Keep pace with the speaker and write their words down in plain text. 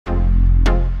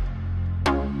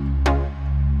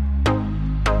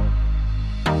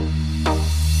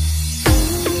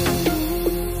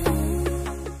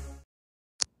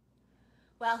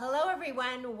Well, hello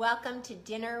everyone. Welcome to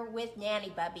Dinner with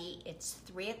Nanny Bubby. It's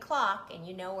 3 o'clock and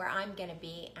you know where I'm going to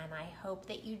be, and I hope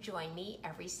that you join me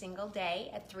every single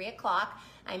day at 3 o'clock.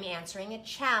 I'm answering a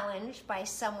challenge by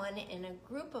someone in a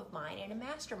group of mine, in a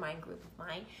mastermind group of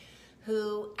mine,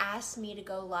 who asked me to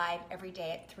go live every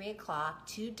day at 3 o'clock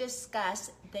to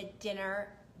discuss the dinner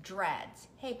dreads.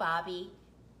 Hey Bobby.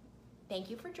 Thank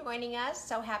you for joining us.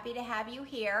 So happy to have you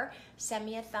here. Send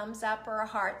me a thumbs up or a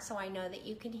heart so I know that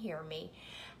you can hear me.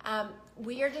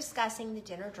 We are discussing the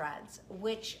dinner dreads,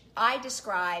 which I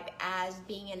describe as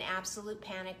being an absolute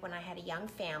panic when I had a young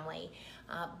family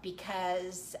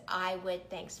because I would,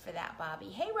 thanks for that, Bobby.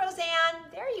 Hey,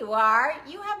 Roseanne, there you are.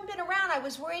 You haven't been around. I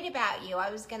was worried about you.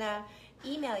 I was gonna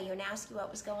email you and ask you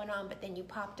what was going on, but then you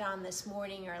popped on this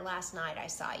morning or last night. I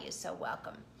saw you, so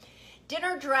welcome.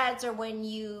 Dinner dreads are when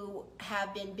you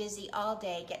have been busy all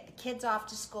day, get the kids off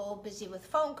to school, busy with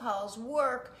phone calls,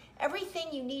 work, everything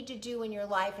you need to do in your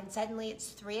life, and suddenly it's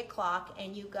 3 o'clock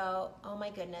and you go, oh my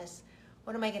goodness,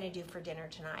 what am I gonna do for dinner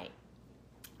tonight?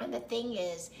 And the thing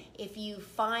is, if you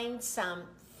find some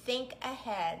think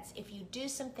aheads, if you do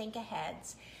some think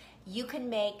aheads, you can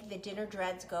make the dinner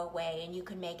dreads go away and you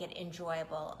can make it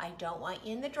enjoyable. I don't want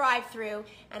you in the drive-thru,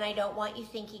 and I don't want you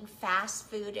thinking fast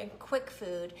food and quick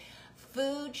food.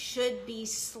 Food should be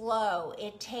slow.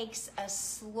 It takes a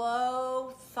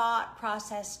slow thought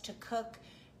process to cook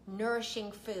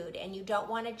nourishing food, and you don't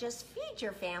want to just feed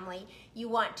your family, you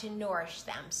want to nourish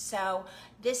them. So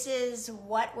this is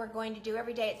what we're going to do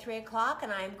every day at 3 o'clock,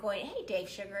 and I'm going, hey, Dave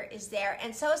Sugar is there,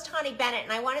 and so is Tawny Bennett,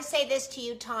 and I want to say this to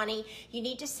you, Tawny, you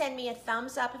need to send me a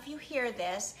thumbs up if you hear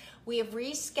this. We have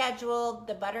rescheduled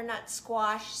the butternut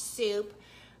squash soup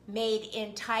made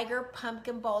in tiger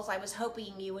pumpkin bowls. I was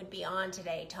hoping you would be on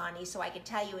today, Tawny, so I could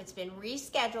tell you it's been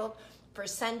rescheduled for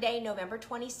Sunday, November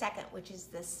 22nd, which is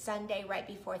the Sunday right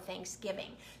before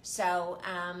Thanksgiving. So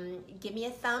give me a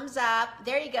thumbs up.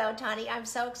 There you go, Tawny. I'm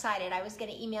so excited. I was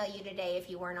going to email you today if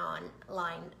you weren't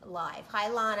online live. Hi,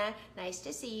 Lana. Nice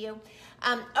to see you.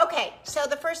 Okay, so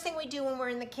the first thing we do when we're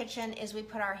in the kitchen is we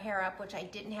put our hair up, which I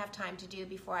didn't have time to do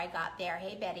before I got there.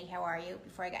 Hey, Betty, how are you?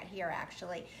 Before I got here,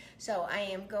 actually. So I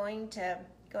am going to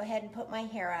go ahead and put my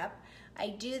hair up.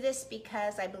 I do this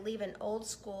because I believe in old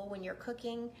school, when you're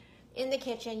cooking in the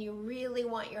kitchen, you really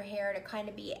want your hair to kind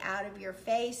of be out of your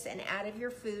face and out of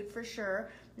your food for sure.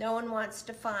 No one wants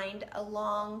to find a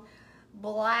long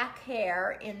black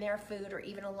hair in their food, or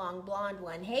even a long blonde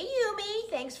one. Hey Yumi,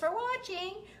 thanks for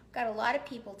watching. We've got a lot of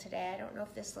people today. I don't know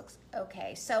if this looks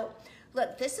okay. So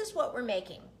look, this is what we're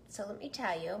making. So let me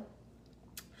tell you,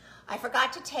 I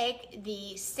forgot to take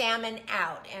the salmon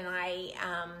out, and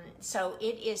so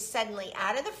it is suddenly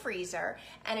out of the freezer,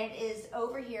 and it is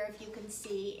over here, if you can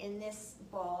see, in this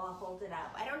bowl. I'll hold it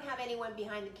up. I don't have anyone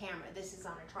behind the camera. This is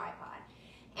on a tripod.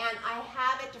 And I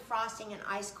have it defrosting in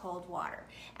ice cold water.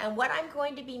 And what I'm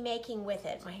going to be making with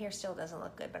it, my hair still doesn't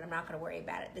look good, but I'm not going to worry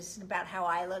about it. This is about how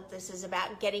I look. This is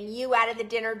about getting you out of the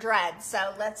dinner dread.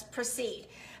 So let's proceed.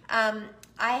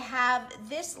 I have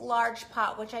this large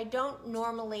pot, which I don't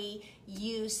normally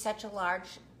use such a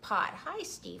large pot. Hi,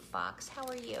 Steve Fox. How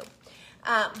are you?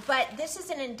 But this is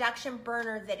an induction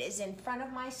burner that is in front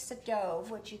of my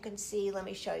stove, which you can see. Let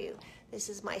me show you. This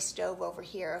is my stove over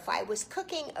here. If I was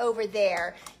cooking over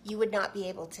there, you would not be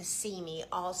able to see me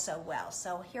all so well.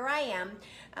 So here I am.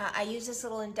 I use this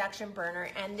little induction burner,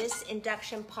 and this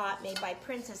induction pot made by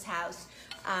Princess House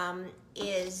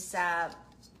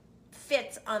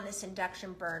fits on this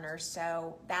induction burner,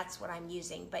 so that's what I'm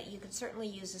using, but you could certainly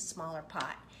use a smaller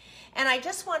pot. And I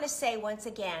just want to say once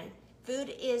again,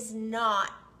 food is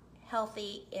not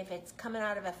healthy if it's coming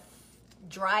out of a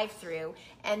drive-through,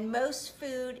 and most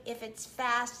food, if it's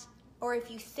fast, or if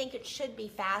you think it should be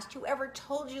fast, whoever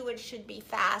told you it should be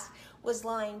fast was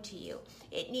lying to you.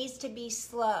 It needs to be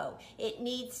slow. It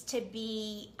needs to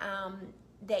be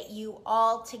that you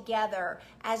all together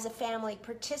as a family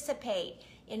participate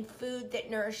in food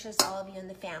that nourishes all of you in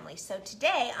the family. So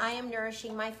today I am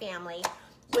nourishing my family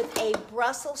with a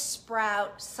Brussels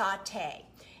sprout saute.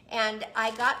 And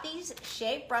I got these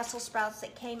shaved Brussels sprouts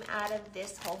that came out of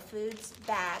this Whole Foods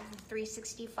bag, the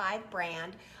 365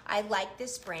 brand. I like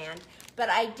this brand, but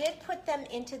I did put them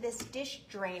into this dish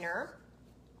drainer.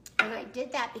 And I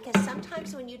did that because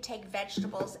sometimes when you take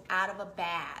vegetables out of a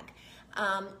bag,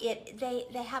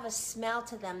 they have a smell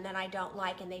to them that I don't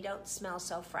like, and they don't smell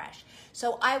so fresh.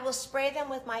 So I will spray them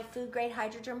with my food grade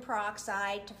hydrogen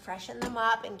peroxide to freshen them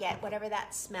up and get whatever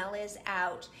that smell is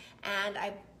out. And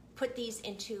I put these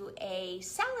into a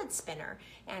salad spinner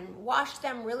and washed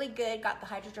them really good, got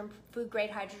the food grade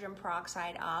hydrogen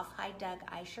peroxide off. Hi Doug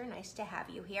Eischer, nice to have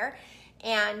you here.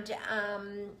 And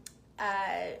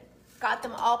got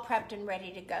them all prepped and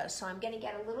ready to go. So I'm gonna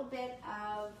get a little bit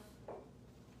of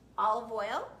olive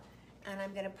oil and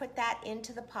I'm gonna put that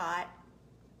into the pot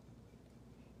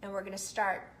and we're gonna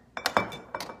start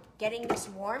getting this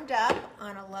warmed up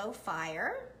on a low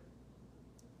fire.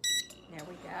 There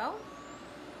we go.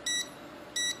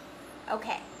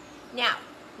 Okay, now,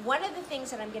 one of the things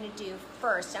that I'm gonna do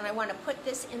first, and I wanna put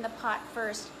this in the pot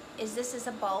first, is this is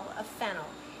a bulb of fennel.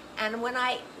 And when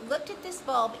I looked at this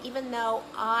bulb, even though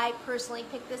I personally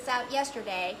picked this out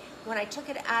yesterday, when I took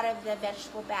it out of the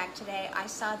vegetable bag today, I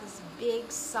saw this big,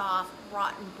 soft,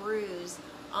 rotten bruise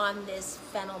on this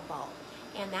fennel bulb.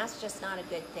 And that's just not a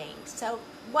good thing. So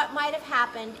what might have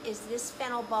happened is this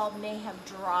fennel bulb may have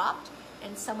dropped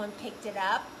and someone picked it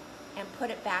up and put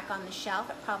it back on the shelf.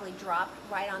 It probably dropped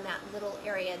right on that little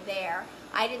area there.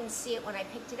 I didn't see it when I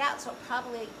picked it out, so it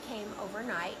probably came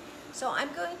overnight. So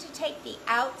I'm going to take the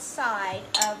outside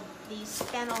of these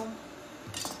fennel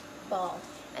bulbs.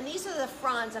 And these are the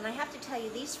fronds, and I have to tell you,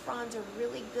 these fronds are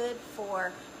really good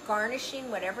for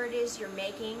garnishing whatever it is you're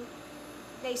making.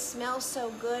 They smell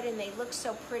so good and they look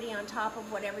so pretty on top of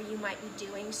whatever you might be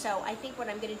doing. So I think what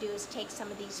I'm going to do is take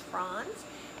some of these fronds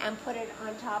and put it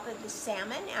on top of the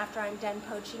salmon after I'm done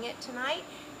poaching it tonight.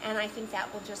 And I think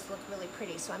that will just look really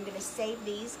pretty. So I'm going to save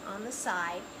these on the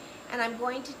side. And I'm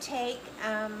going to take,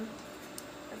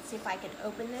 let's see if I can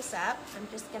open this up. I'm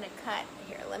just going to cut,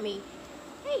 here, let me,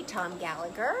 hey, Tom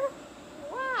Gallagher.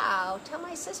 Wow, tell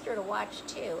my sister to watch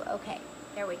too. Okay,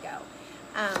 there we go.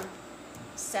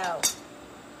 So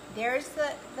there's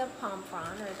the palm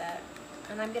frond,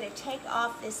 and I'm going to take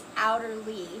off this outer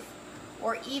leaf,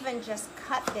 or even just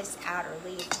cut this outer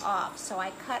leaf off. So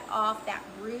I cut off that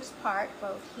bruised part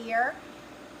both here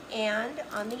and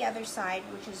on the other side,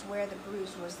 which is where the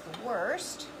bruise was the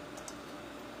worst.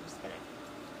 I'm just going to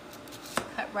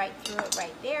cut right through it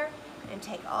right there and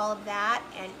take all of that,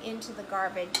 and into the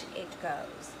garbage it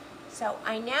goes. So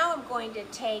I now am going to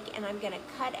take and I'm going to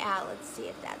cut out, let's see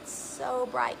if that's so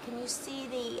bright. Can you see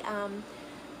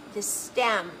the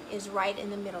stem is right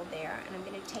in the middle there, and I'm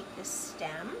going to take this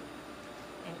stem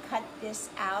and cut this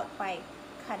out by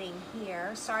cutting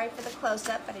here. Sorry for the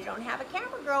close-up, but I don't have a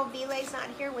camera girl. Vilay's not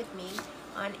here with me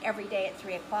on every day at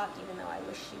 3 o'clock, even though I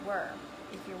wish she were.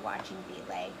 If you're watching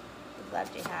Vilay, we'd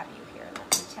love to have you here,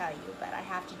 let me tell you, but I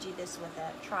have to do this with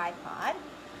a tripod.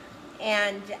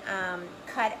 And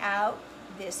cut out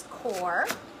this core,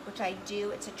 which I do,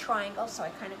 it's a triangle, so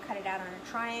I kind of cut it out on a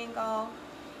triangle.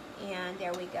 And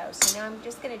there we go. So now I'm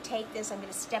just going to take this, I'm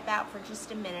going to step out for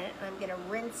just a minute, and I'm going to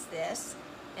rinse this,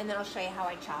 and then I'll show you how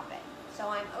I chop it. So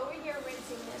I'm over here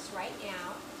rinsing this right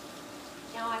now.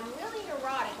 Now I'm really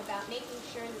neurotic about making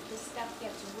sure that this stuff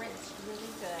gets rinsed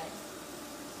really good.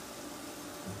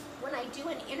 When I do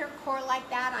an inner core like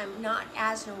that, I'm not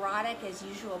as neurotic as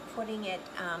usual putting it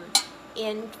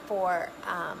in for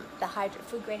the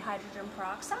food grade hydrogen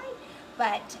peroxide.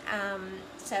 But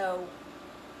so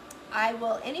I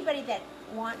will, anybody that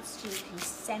wants to can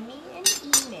send me an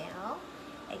email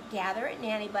at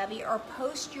gather@NannyBubby, or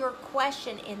post your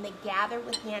question in the Gather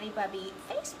with Nanny Bubby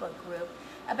Facebook group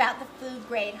about the food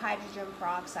grade hydrogen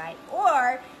peroxide,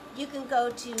 or you can go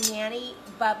to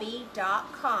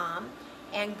nannybubby.com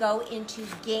and go into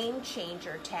Game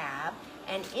Changer tab,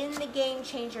 and in the Game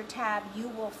Changer tab you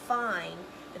will find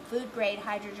the food grade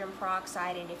hydrogen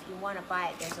peroxide, and if you want to buy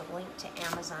it, there's a link to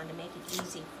Amazon to make it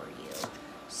easy for you.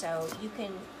 So you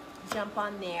can jump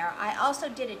on there. I also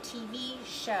did a TV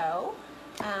show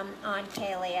on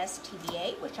KLAS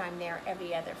TV8, which I'm there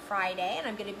every other Friday, and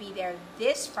I'm going to be there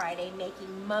this Friday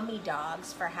making mummy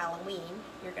dogs for Halloween.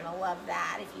 You're going to love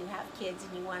that if you have kids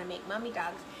and you want to make mummy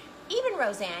dogs. Even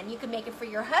Roseanne, you can make it for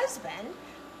your husband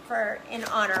in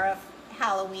honor of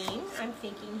Halloween. I'm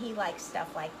thinking he likes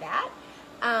stuff like that.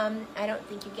 I don't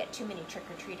think you get too many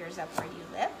trick-or-treaters up where you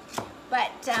live.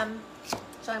 But,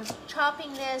 so I'm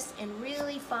chopping this in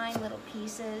really fine little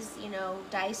pieces, you know,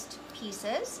 diced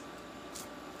pieces.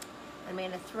 I'm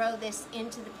going to throw this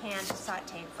into the pan to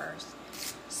saute first.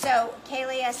 So,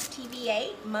 KLAS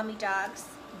TV8, Mummy Dogs,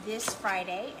 this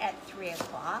Friday at 3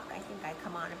 o'clock. I think I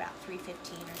come on about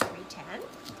 3:15 or 3:10.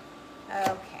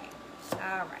 Okay,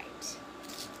 all right.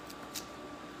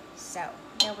 So,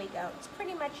 there we go. It's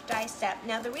pretty much diced up.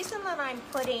 Now, the reason that I'm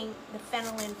putting the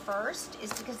fennel in first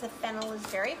is because the fennel is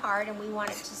very hard and we want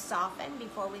it to soften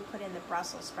before we put in the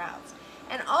Brussels sprouts.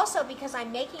 And also because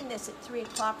I'm making this at 3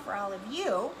 o'clock for all of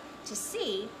you to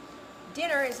see,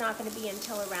 dinner is not going to be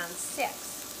until around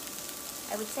 6.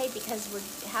 I would say because we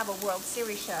have a World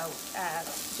Series show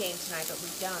game tonight, but we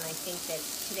don't. I think that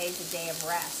today's a day of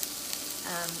rest,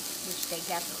 which they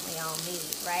definitely all need,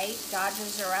 right?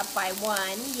 Dodgers are up by 1,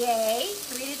 yay,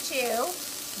 3-2.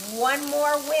 one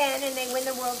more win and they win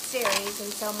the World Series,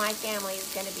 and so my family is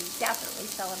going to be definitely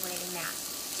celebrating that.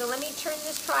 So let me turn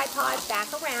this tripod back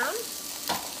around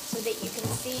so that you can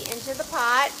see into the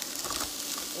pot.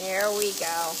 There we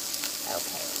go.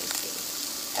 Okay, let me see.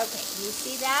 Okay, can you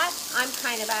see that? I'm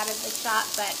kind of out of the shot,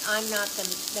 but I'm not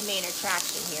the main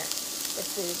attraction here. The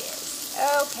food is.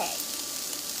 Okay,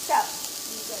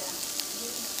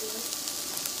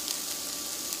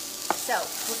 so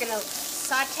we're gonna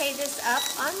saute this up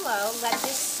on low, let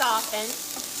this soften.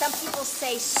 Some people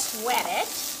say sweat it,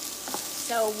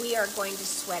 so we are going to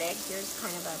sweat it. Here's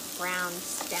kind of a brown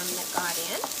stem that got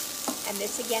in, and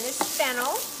this again is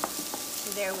fennel.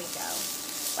 So there we go.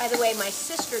 By the way, my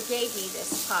sister gave me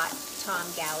this pot, Tom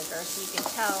Gallagher, so you can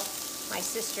tell my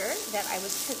sister that I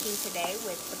was cooking today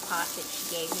with the pot that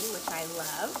she gave me, which I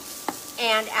love.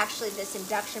 And actually this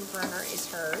induction burner is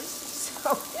hers,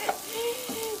 so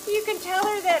you can tell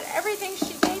her that everything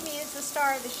she gave me is the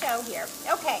star of the show here.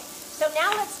 Okay, so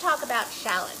now let's talk about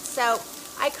shallots. So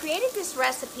I created this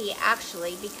recipe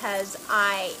actually because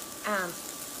I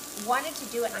wanted to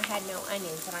do it and I had no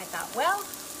onions, and I thought, well,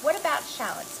 what about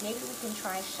shallots? Maybe we can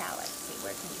try shallots. See,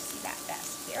 where can you see that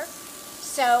best? Here.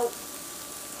 So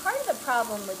part of the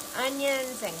problem with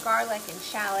onions and garlic and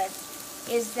shallots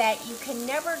is that you can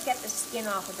never get the skin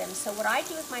off of them. So what I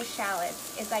do with my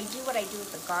shallots is I do what I do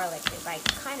with the garlic, is I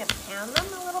kind of pound them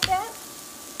a little bit.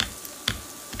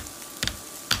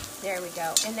 There we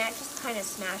go. And that just kind of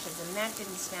smashes, and that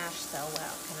didn't smash so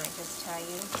well, can I just tell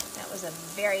you? That was a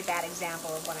very bad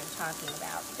example of what I'm talking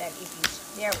about. That if you,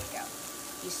 there we go.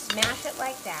 You smash it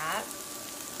like that,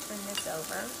 turn this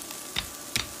over,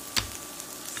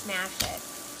 smash it.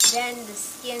 Then the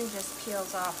skin just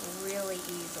peels off really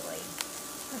easily.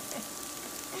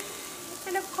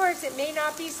 And of course it may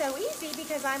not be so easy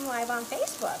because I'm live on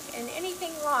Facebook, and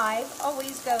anything live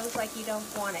always goes like you don't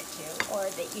want it to, or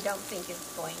that you don't think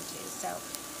it's going to. So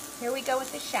here we go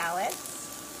with the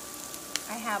shallots.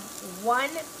 I have one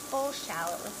full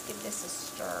shallot. Let's give this a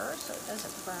stir so it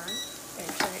doesn't burn. I'm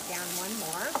going to turn it down one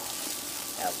more.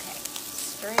 Okay,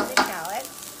 stirring the shallot,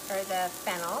 or the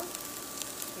fennel.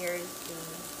 Here's the...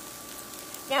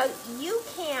 Now you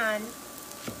can,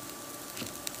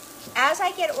 as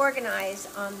I get organized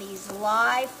on these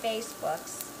live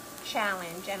Facebooks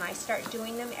challenge, and I start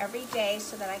doing them every day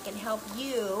so that I can help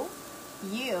you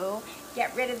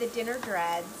get rid of the dinner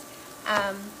dreads,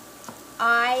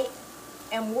 I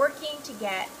am working to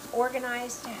get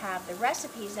organized to have the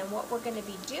recipes and what we're going to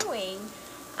be doing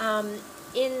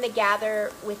in the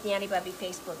Gather with Nanny Bubby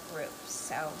Facebook group.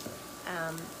 So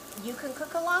you can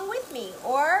cook along with me,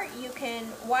 or you can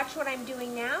watch what I'm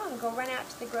doing now and go run out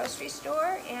to the grocery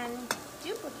store and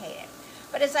duplicate it.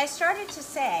 But as I started to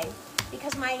say,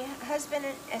 because my husband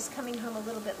is coming home a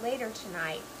little bit later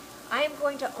tonight, I am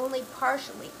going to only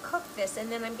partially cook this,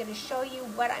 and then I'm going to show you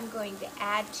what I'm going to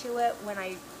add to it when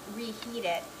I reheat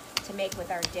it to make with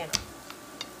our dinner.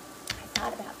 I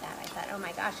thought about that. I thought, oh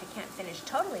my gosh, I can't finish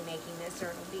totally making this, or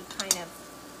it'll be kind of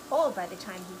old by the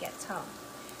time he gets home.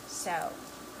 So,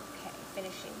 okay,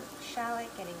 finishing with the shallot,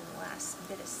 getting the last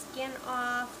bit of skin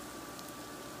off.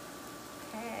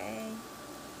 Okay.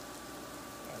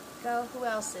 There we go. Who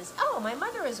else is? Oh, my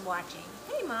mother is watching.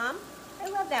 Hey, Mom. I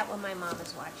love that when my mom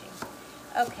is watching.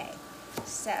 Okay,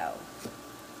 so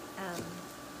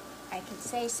I could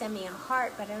say send me a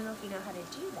heart, but I don't know if you know how to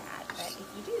do that. But if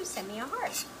you do, send me a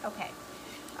heart. Okay.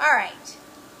 All right.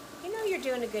 You know you're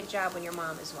doing a good job when your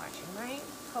mom is watching, right?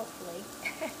 Hopefully.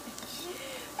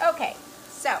 Okay,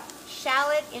 so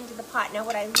shallot into the pot. Now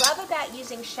what I love about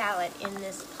using shallot in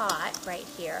this pot right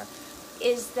here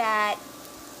is that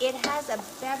it has a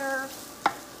better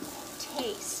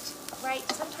taste, right?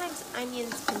 Sometimes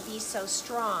onions can be so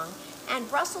strong, and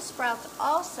Brussels sprouts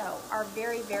also are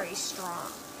very, very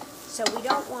strong. So we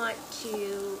don't want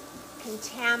to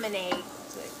contaminate,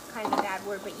 it's kind of a bad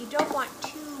word, but you don't want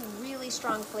two really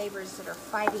strong flavors that are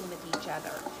fighting with each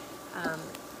other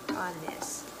on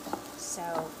this. So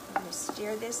I'm going to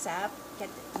stir this up, get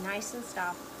it nice and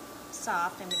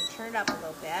soft. I'm going to turn it up a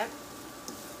little bit.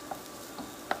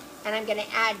 And I'm going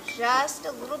to add just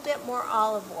a little bit more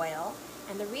olive oil.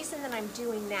 And the reason that I'm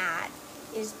doing that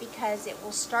is because it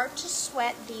will start to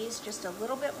sweat these just a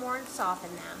little bit more and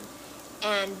soften them.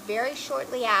 And very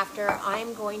shortly after,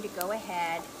 I'm going to go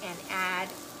ahead and add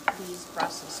these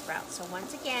Brussels sprouts. So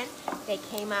once again, they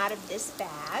came out of this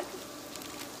bag.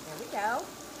 There we go.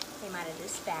 Came out of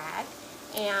this bag.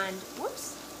 And,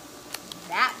 whoops,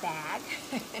 that bag.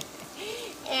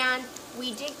 And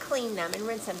we did clean them and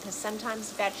rinse them, because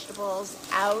sometimes vegetables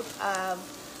out of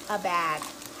a bag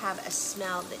have a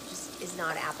smell that just is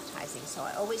not appetizing. So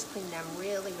I always clean them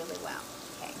really, really well.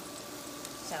 Okay.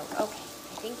 So, okay,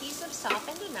 I think these have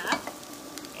softened enough.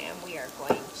 And we are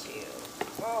going to,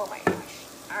 oh my gosh,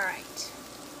 all right.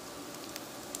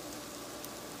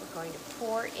 We're going to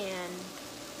pour in,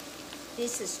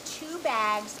 this is 2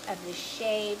 bags of the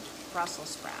shaved Brussels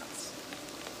sprouts.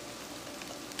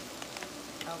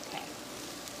 Okay.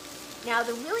 Now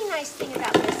the really nice thing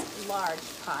about this large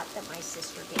pot that my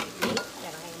sister gave me,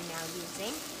 that I am now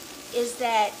using, is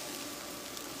that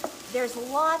there's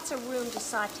lots of room to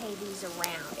saute these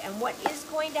around. And what is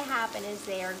going to happen is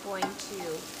they are going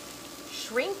to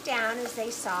shrink down as they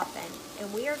soften,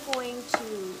 and we are going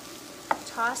to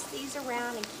toss these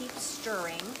around and keep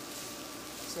stirring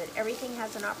so that everything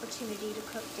has an opportunity to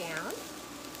cook down.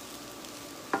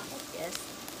 Like this.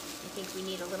 I think we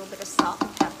need a little bit of salt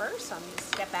and pepper, so I'm going to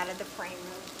step out of the frame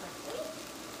really quickly.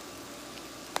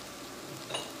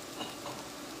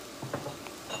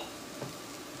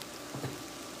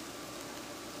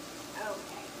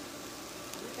 Okay,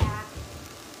 we're back.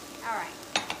 All right.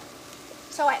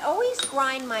 So I always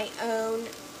grind my own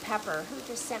pepper. Who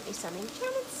just sent me something?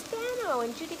 Janet Spano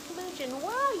and Judy Kalugin.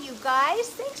 Wow, you guys,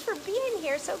 thanks for being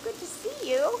here. So good to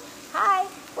see you. Hi,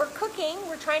 we're cooking.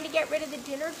 We're trying to get rid of the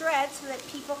dinner dread so that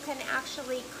people can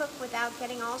actually cook without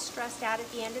getting all stressed out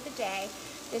at the end of the day.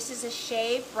 This is a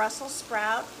shaved Brussels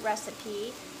sprout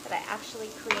recipe that I actually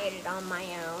created on my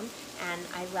own, and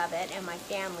I love it, and my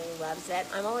family loves it.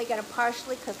 I'm only going to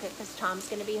partially cook it because Tom's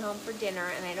going to be home for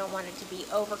dinner, and I don't want it to be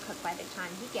overcooked by the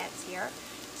time he gets here.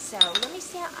 So let me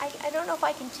see, I don't know if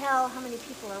I can tell how many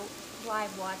people are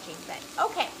live watching, but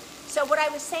okay. So what I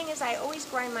was saying is I always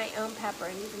grind my own pepper,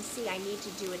 and you can see I need to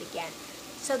do it again.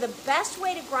 So the best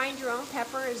way to grind your own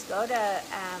pepper is go to,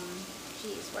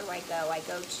 geez, where do I go? I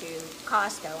go to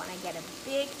Costco, and I get a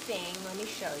big thing. Let me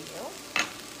show you.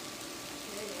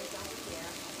 Here it is over here.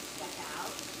 I'll step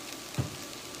out.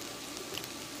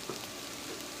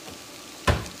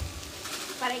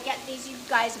 But I get these, you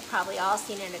guys have probably all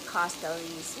seen it at Costco,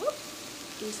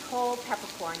 these whole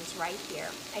peppercorns right here.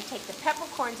 I take the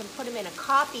peppercorns and put them in a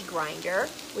coffee grinder,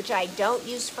 which I don't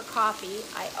use for coffee.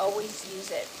 I always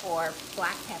use it for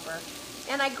black pepper.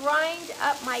 And I grind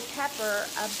up my pepper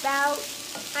about,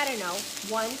 I don't know,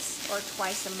 once or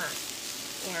twice a month.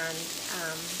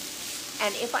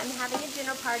 And if I'm having a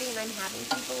dinner party and I'm having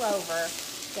people over,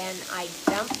 then I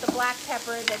dump the black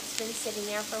pepper that's been sitting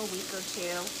there for a week or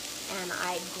two, and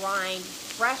I grind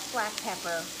fresh black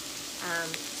pepper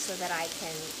so that I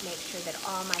can make sure that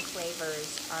all my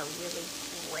flavors are really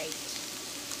great.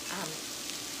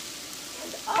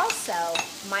 And also,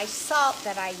 my salt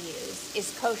that I use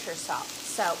is kosher salt.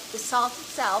 So the salt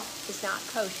itself is not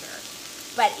kosher,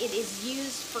 but it is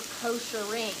used for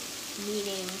koshering,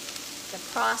 meaning the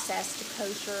process to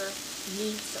kosher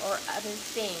meats or other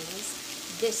things.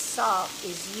 This salt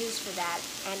is used for that,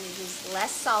 and it is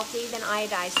less salty than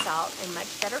iodized salt and much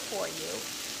better for you.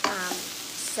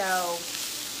 So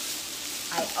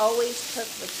I always cook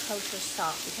with kosher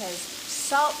salt because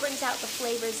salt brings out the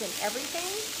flavors in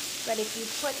everything, but if you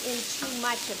put in too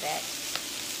much of it,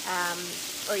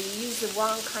 or you use the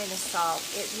wrong kind of salt,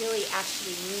 it really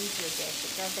actually ruins your dish.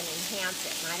 It doesn't enhance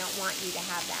it, and I don't want you to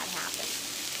have that happen.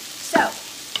 So,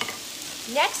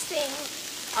 next thing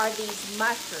are these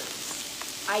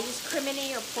mushrooms. I use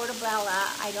crimini or portobello.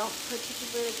 I don't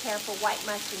particularly care for white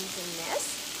mushrooms in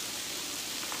this.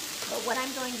 But what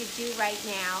I'm going to do right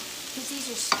now, because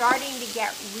these are starting to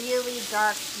get really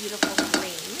dark, beautiful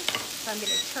green, so I'm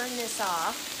going to turn this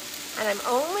off. And I'm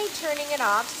only turning it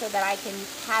off so that I can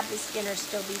have this dinner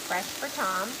still be fresh for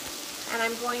Tom. And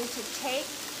I'm going to take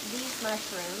these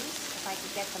mushrooms. If I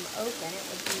could get them open, it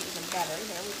would be even better.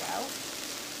 There we go.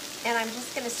 And I'm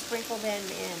just going to sprinkle them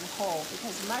in whole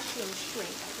because mushrooms shrink.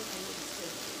 I think I need to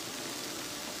squeeze these.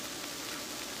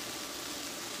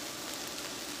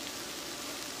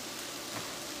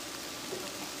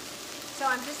 Okay. So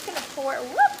I'm just going to pour,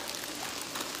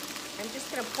 I'm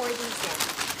just going to pour these in.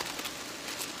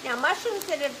 Now, mushrooms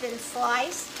that have been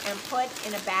sliced and put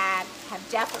in a bag have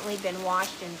definitely been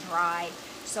washed and dried,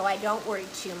 so I don't worry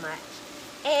too much.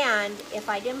 And if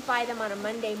I didn't buy them on a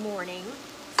Monday morning,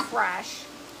 fresh,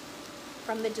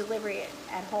 from the delivery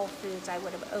at Whole Foods, I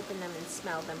would have opened them and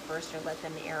smelled them first or let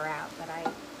them air out, but I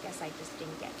guess I just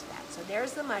didn't get to that. So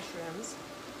there's the mushrooms.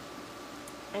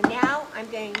 And now I'm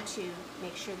going to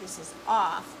make sure this is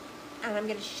off, and I'm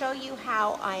going to show you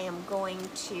how I am going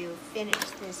to finish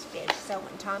this dish. So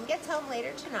when Tom gets home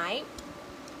later tonight,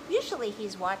 usually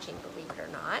he's watching, believe it or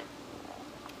not,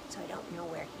 so I don't know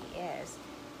where he is,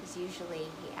 because usually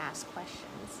he asks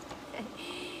questions.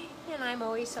 And I'm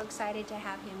always so excited to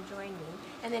have him join me.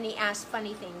 And then he asks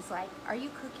funny things like, are you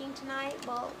cooking tonight?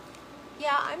 Well,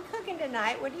 Yeah, I'm cooking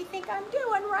tonight. What do you think I'm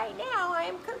doing right now? I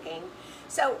am cooking.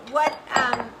 So what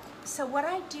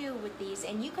I do with these,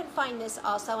 and you can find this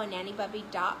also on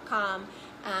nannybubby.com.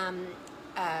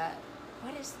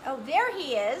 Oh, there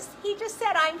he is. He just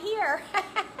said, I'm here.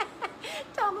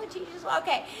 Tell him what you just,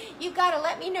 okay. You've got to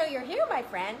let me know you're here, my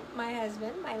friend, my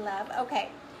husband, my love. Okay.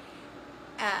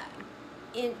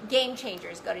 In Game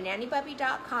Changers, go to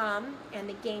nannybubby.com and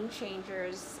the Game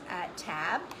Changers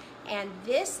tab. And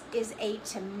this is a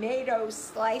tomato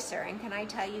slicer. And can I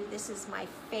tell you, this is my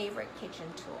favorite kitchen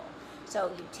tool.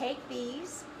 So you take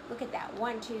these, look at that,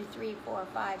 1, 2, 3, 4,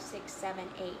 5, 6, 7,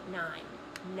 8, 9.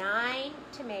 9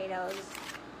 tomatoes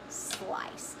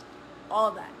sliced,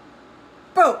 all done.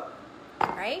 Boom!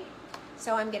 Right?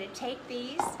 So I'm going to take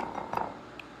these,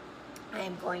 I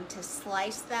am going to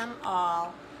slice them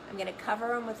all. I'm going to cover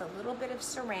them with a little bit of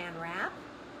saran wrap,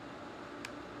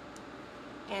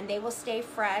 and they will stay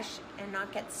fresh and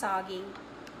not get soggy.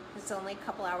 It's only a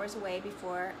couple hours away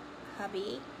before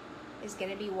hubby is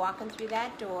going to be walking through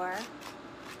that door.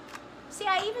 See,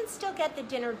 I even still get the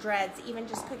dinner dreads, even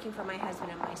just cooking for my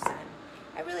husband and my son.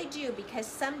 I really do, because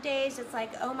some days it's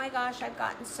like, oh my gosh, I've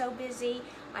gotten so busy.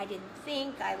 I didn't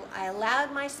think. I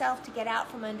allowed myself to get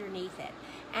out from underneath it.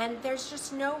 And there's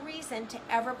just no reason to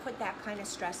ever put that kind of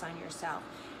stress on yourself.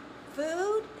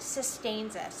 Food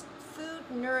sustains us. Food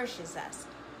nourishes us.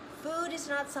 Food is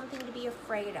not something to be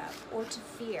afraid of or to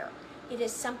fear. It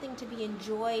is something to be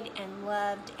enjoyed and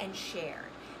loved and shared.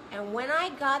 And when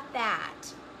I got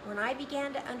that, when I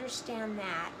began to understand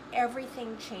that,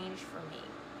 everything changed for me.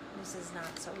 This is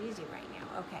not so easy right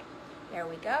now. Okay, there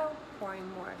we go.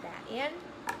 Pouring more of that in.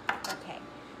 Okay,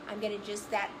 I'm going to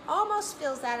just, that almost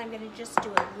fills that. I'm going to just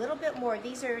do a little bit more.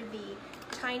 These are the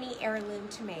tiny heirloom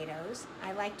tomatoes.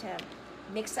 I like to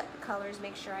mix up the colors,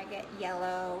 make sure I get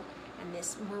yellow and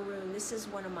this maroon. This is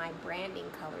one of my branding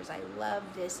colors. I love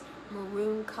this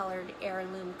maroon colored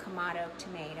heirloom Kamado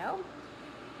tomato.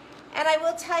 And I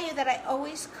will tell you that I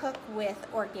always cook with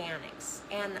organics.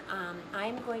 And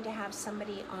I'm going to have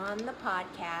somebody on the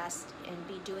podcast and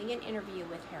be doing an interview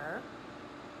with her.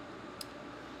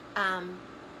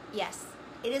 Yes,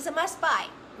 it is a must-buy,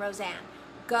 Roseanne.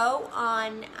 Go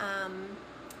on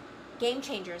Game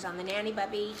Changers on the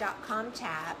nannybubby.com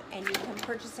tab, and you can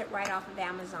purchase it right off of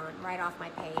Amazon, right off my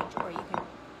page, or you can,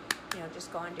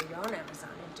 just go onto your own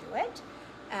Amazon and do it.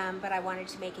 But I wanted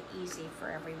to make it easy for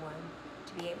everyone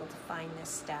to be able to find this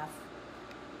stuff.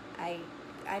 I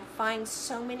find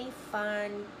so many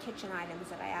fun kitchen items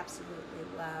that I absolutely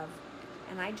love,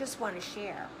 and I just want to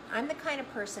share. I'm the kind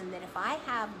of person that if I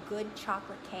have good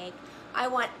chocolate cake, I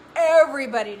want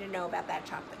everybody to know about that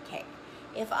chocolate cake.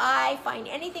 If I find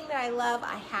anything that I love,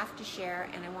 I have to share,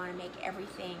 and I want to make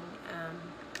everything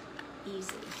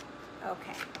easy.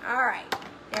 Okay, all right,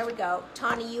 there we go.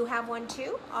 Tawny, you have one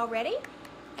too already?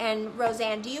 And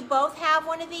Roseanne, do you both have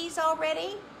one of these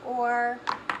already, or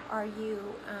are you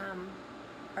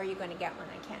going to get one?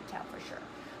 I can't tell for sure.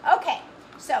 Okay,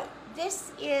 so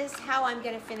this is how I'm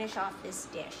going to finish off this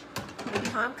dish. When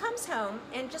Tom comes home,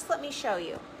 and just let me show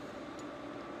you.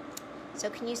 So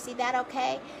can you see that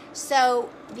okay? So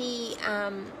the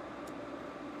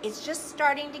it's just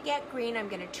starting to get green. I'm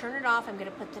going to turn it off. I'm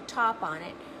going to put the top on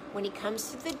it. When he comes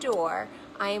through the door,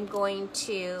 I am going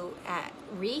to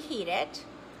reheat it.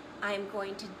 I'm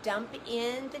going to dump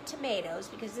in the tomatoes,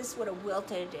 because this would have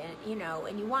wilted, and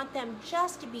and you want them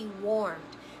just to be warmed,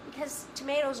 because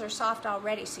tomatoes are soft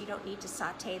already, so you don't need to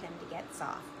saute them to get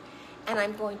soft. And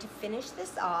I'm going to finish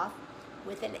this off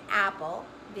with an apple.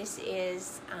 This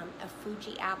is a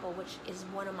Fuji apple, which is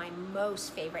one of my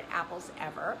most favorite apples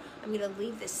ever. I'm going to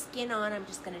leave the skin on. I'm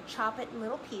just going to chop it in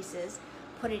little pieces,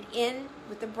 put it in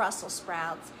with the Brussels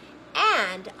sprouts,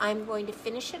 and I'm going to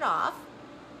finish it off.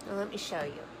 Now let me show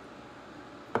you.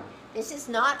 This is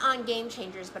not on Game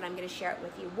Changers, but I'm going to share it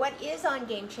with you. What is on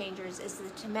Game Changers is the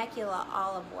Temecula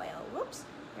olive oil. Whoops,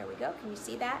 there we go. Can you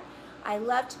see that? I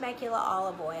love Temecula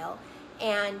olive oil,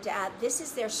 and this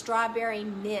is their strawberry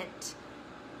mint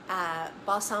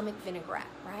balsamic vinaigrette,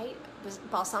 right?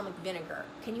 Balsamic vinegar.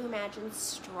 Can you imagine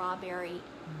strawberry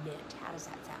mint? How does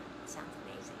that sound? It sounds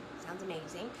amazing. It sounds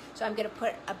amazing. So I'm going to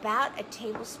put about a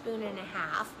tablespoon and a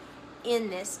half in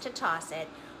this to toss it.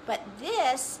 But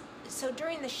this, so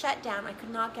during the shutdown, I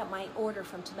could not get my order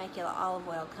from Temecula Olive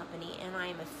Oil Company, and I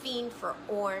am a fiend for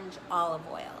orange olive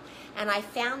oil. And I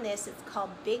found this, it's called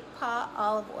Big Paw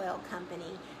Olive Oil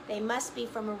Company. They must be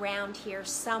from around here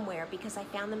somewhere, because I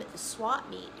found them at the swap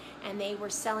meet, and they were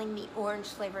selling the orange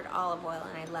flavored olive oil,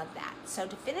 and I love that. So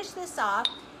to finish this off,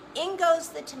 in goes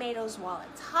the tomatoes while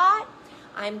it's hot.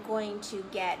 I'm going to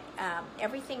get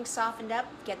everything softened up,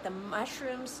 get the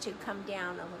mushrooms to come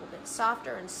down a little bit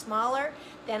softer and smaller.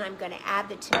 Then I'm going to add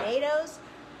the tomatoes,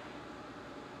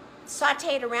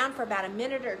 saute it around for about a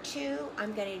minute or two.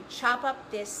 I'm going to chop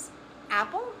up this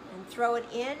apple and throw it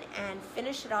in and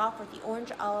finish it off with the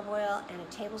orange olive oil and a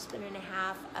tablespoon and a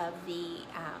half of the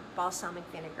balsamic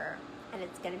vinegar. And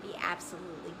it's going to be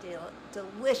absolutely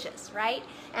delicious, right?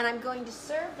 And I'm going to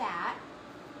serve that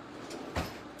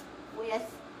with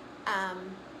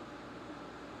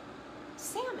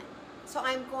salmon. So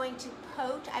I'm going to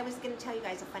poach. I was going to tell you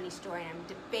guys a funny story, and I'm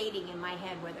debating in my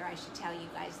head whether I should tell you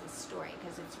guys this story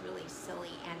because it's really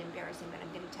silly and embarrassing, but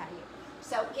I'm going to tell you.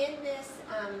 So in this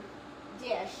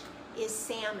dish is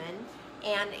salmon,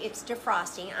 and it's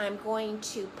defrosting. I'm going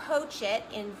to poach it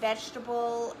in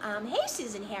vegetable, hey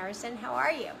Susan Harrison, how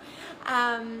are you?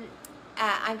 I'm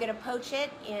going to poach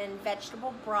it in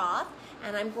vegetable broth,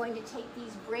 and I'm going to take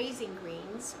these braising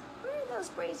greens. Where are those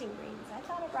braising greens? I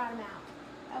thought I brought them out.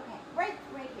 Okay, right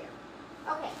here.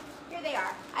 Okay, here they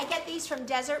are. I get these from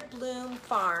Desert Bloom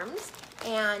Farms,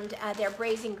 and they're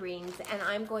braising greens, and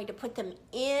I'm going to put them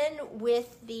in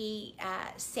with the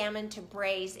salmon to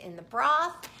braise in the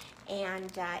broth,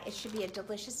 and it should be a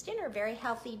delicious dinner, very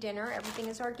healthy dinner. Everything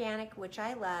is organic, which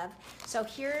I love. So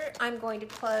here I'm going to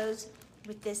close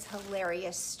with this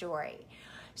hilarious story.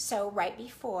 So right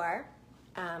before,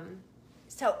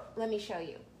 so let me show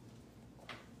you.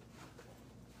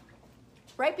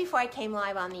 Right before I came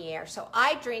live on the air, so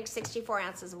I drink 64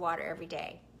 ounces of water every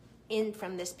day. In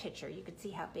from this pitcher, you can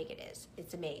see how big it is.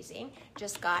 It's amazing.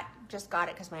 Just got it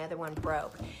because my other one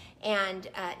broke. And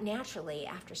naturally,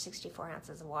 after 64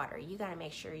 ounces of water, you got to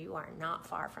make sure you are not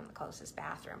far from the closest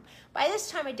bathroom. By this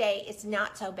time of day, it's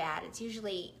not so bad. It's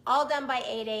usually all done by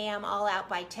 8 a.m., all out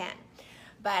by 10.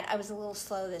 But I was a little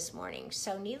slow this morning.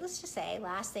 So needless to say,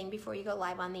 last thing before you go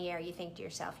live on the air, you think to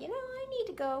yourself, you know, I need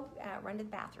to go run to the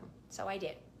bathroom. So I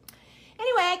did.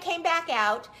 Anyway, I came back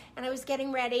out, and I was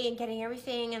getting ready and getting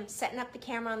everything and setting up the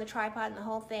camera on the tripod and the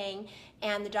whole thing,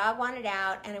 and the dog wanted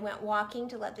out, and I went walking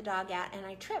to let the dog out, and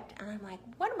I tripped. And I'm like,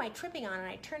 what am I tripping on? And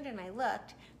I turned and I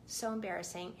looked. So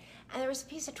embarrassing. And there was a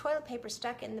piece of toilet paper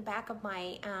stuck in the back of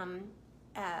my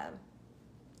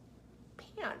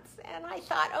pants, and I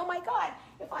thought, oh my God,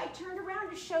 if I turned around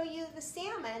to show you the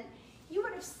salmon, you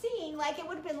would have seen, like it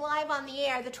would have been live on the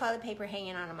air, the toilet paper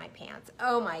hanging out of my pants.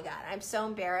 Oh my God, I'm so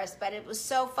embarrassed, but it was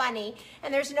so funny,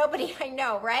 and there's nobody I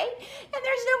know, right? And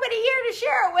there's nobody here to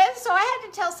share it with, so I had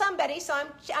to tell somebody, so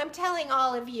I'm telling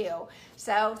all of you.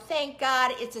 So thank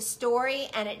God it's a story,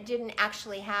 and it didn't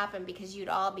actually happen, because you'd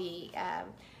all be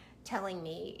telling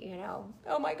me, you know,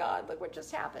 oh my God, look what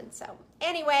just happened. So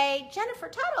anyway, Jennifer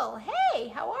Tuttle, hey,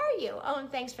 how are you? Oh,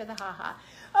 and thanks for the haha.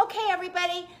 Okay,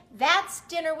 everybody, that's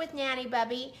Dinner with Nanny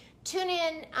Bubby. Tune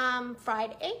in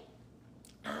Friday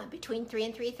between 3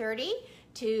 and 3:30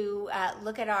 to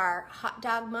look at our hot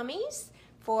dog mummies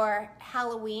for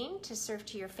Halloween to serve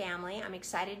to your family. I'm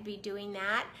excited to be doing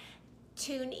that.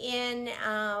 Tune in,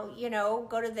 you know,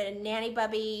 go to the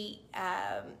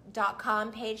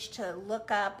nannybubby.com page to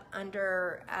look up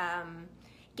under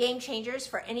Game Changers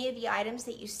for any of the items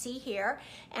that you see here.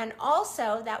 And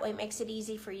also, that way it makes it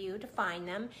easy for you to find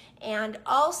them. And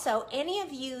also, any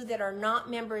of you that are not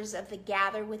members of the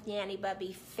Gather with Nanny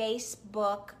Bubby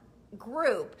Facebook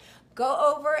group,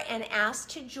 go over and ask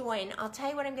to join. I'll tell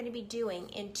you what I'm going to be doing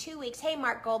in 2 weeks. Hey,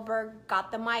 Mark Goldberg,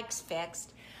 got the mics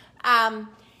fixed.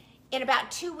 In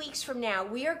about 2 weeks from now,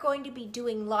 we are going to be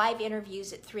doing live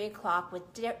interviews at 3 o'clock with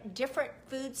different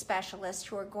food specialists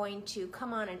who are going to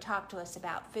come on and talk to us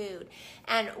about food.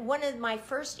 And one of my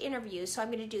first interviews, so I'm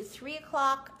going to do 3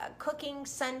 o'clock cooking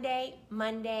Sunday,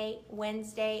 Monday,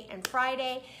 Wednesday, and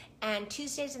Friday. And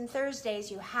Tuesdays and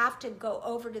Thursdays, you have to go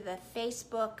over to the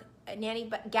Facebook,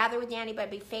 Gather with Nanny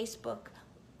Bubby Facebook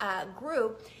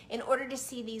group in order to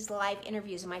see these live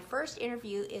interviews. My first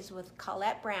interview is with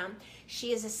Colette Brown.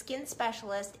 She is a skin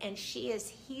specialist, and she is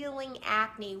healing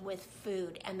acne with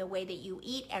food and the way that you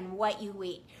eat and what you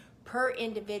eat per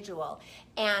individual.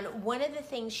 And one of the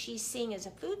things she's seeing as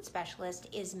a food specialist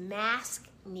is mask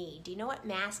knee. Do you know what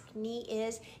mask knee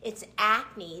is? It's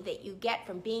acne that you get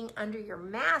from being under your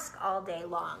mask all day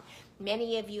long.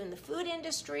 Many of you in the food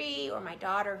industry, or my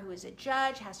daughter who is a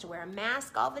judge, has to wear a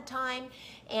mask all the time,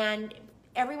 and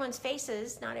everyone's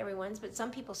faces, not everyone's, but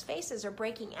some people's faces are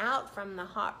breaking out from the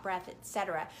hot breath,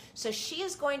 etc. So she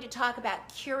is going to talk about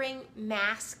curing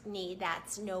mask knee.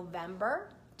 That's November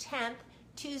 10th,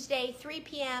 Tuesday, 3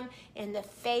 p.m. in the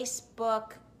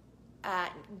Facebook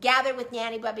Gather with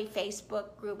Nanny Bubby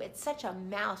Facebook group. It's such a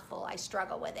mouthful. I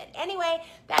struggle with it. Anyway,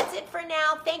 that's it for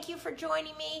now. Thank you for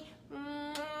joining me.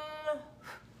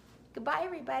 Goodbye. Goodbye,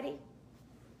 everybody.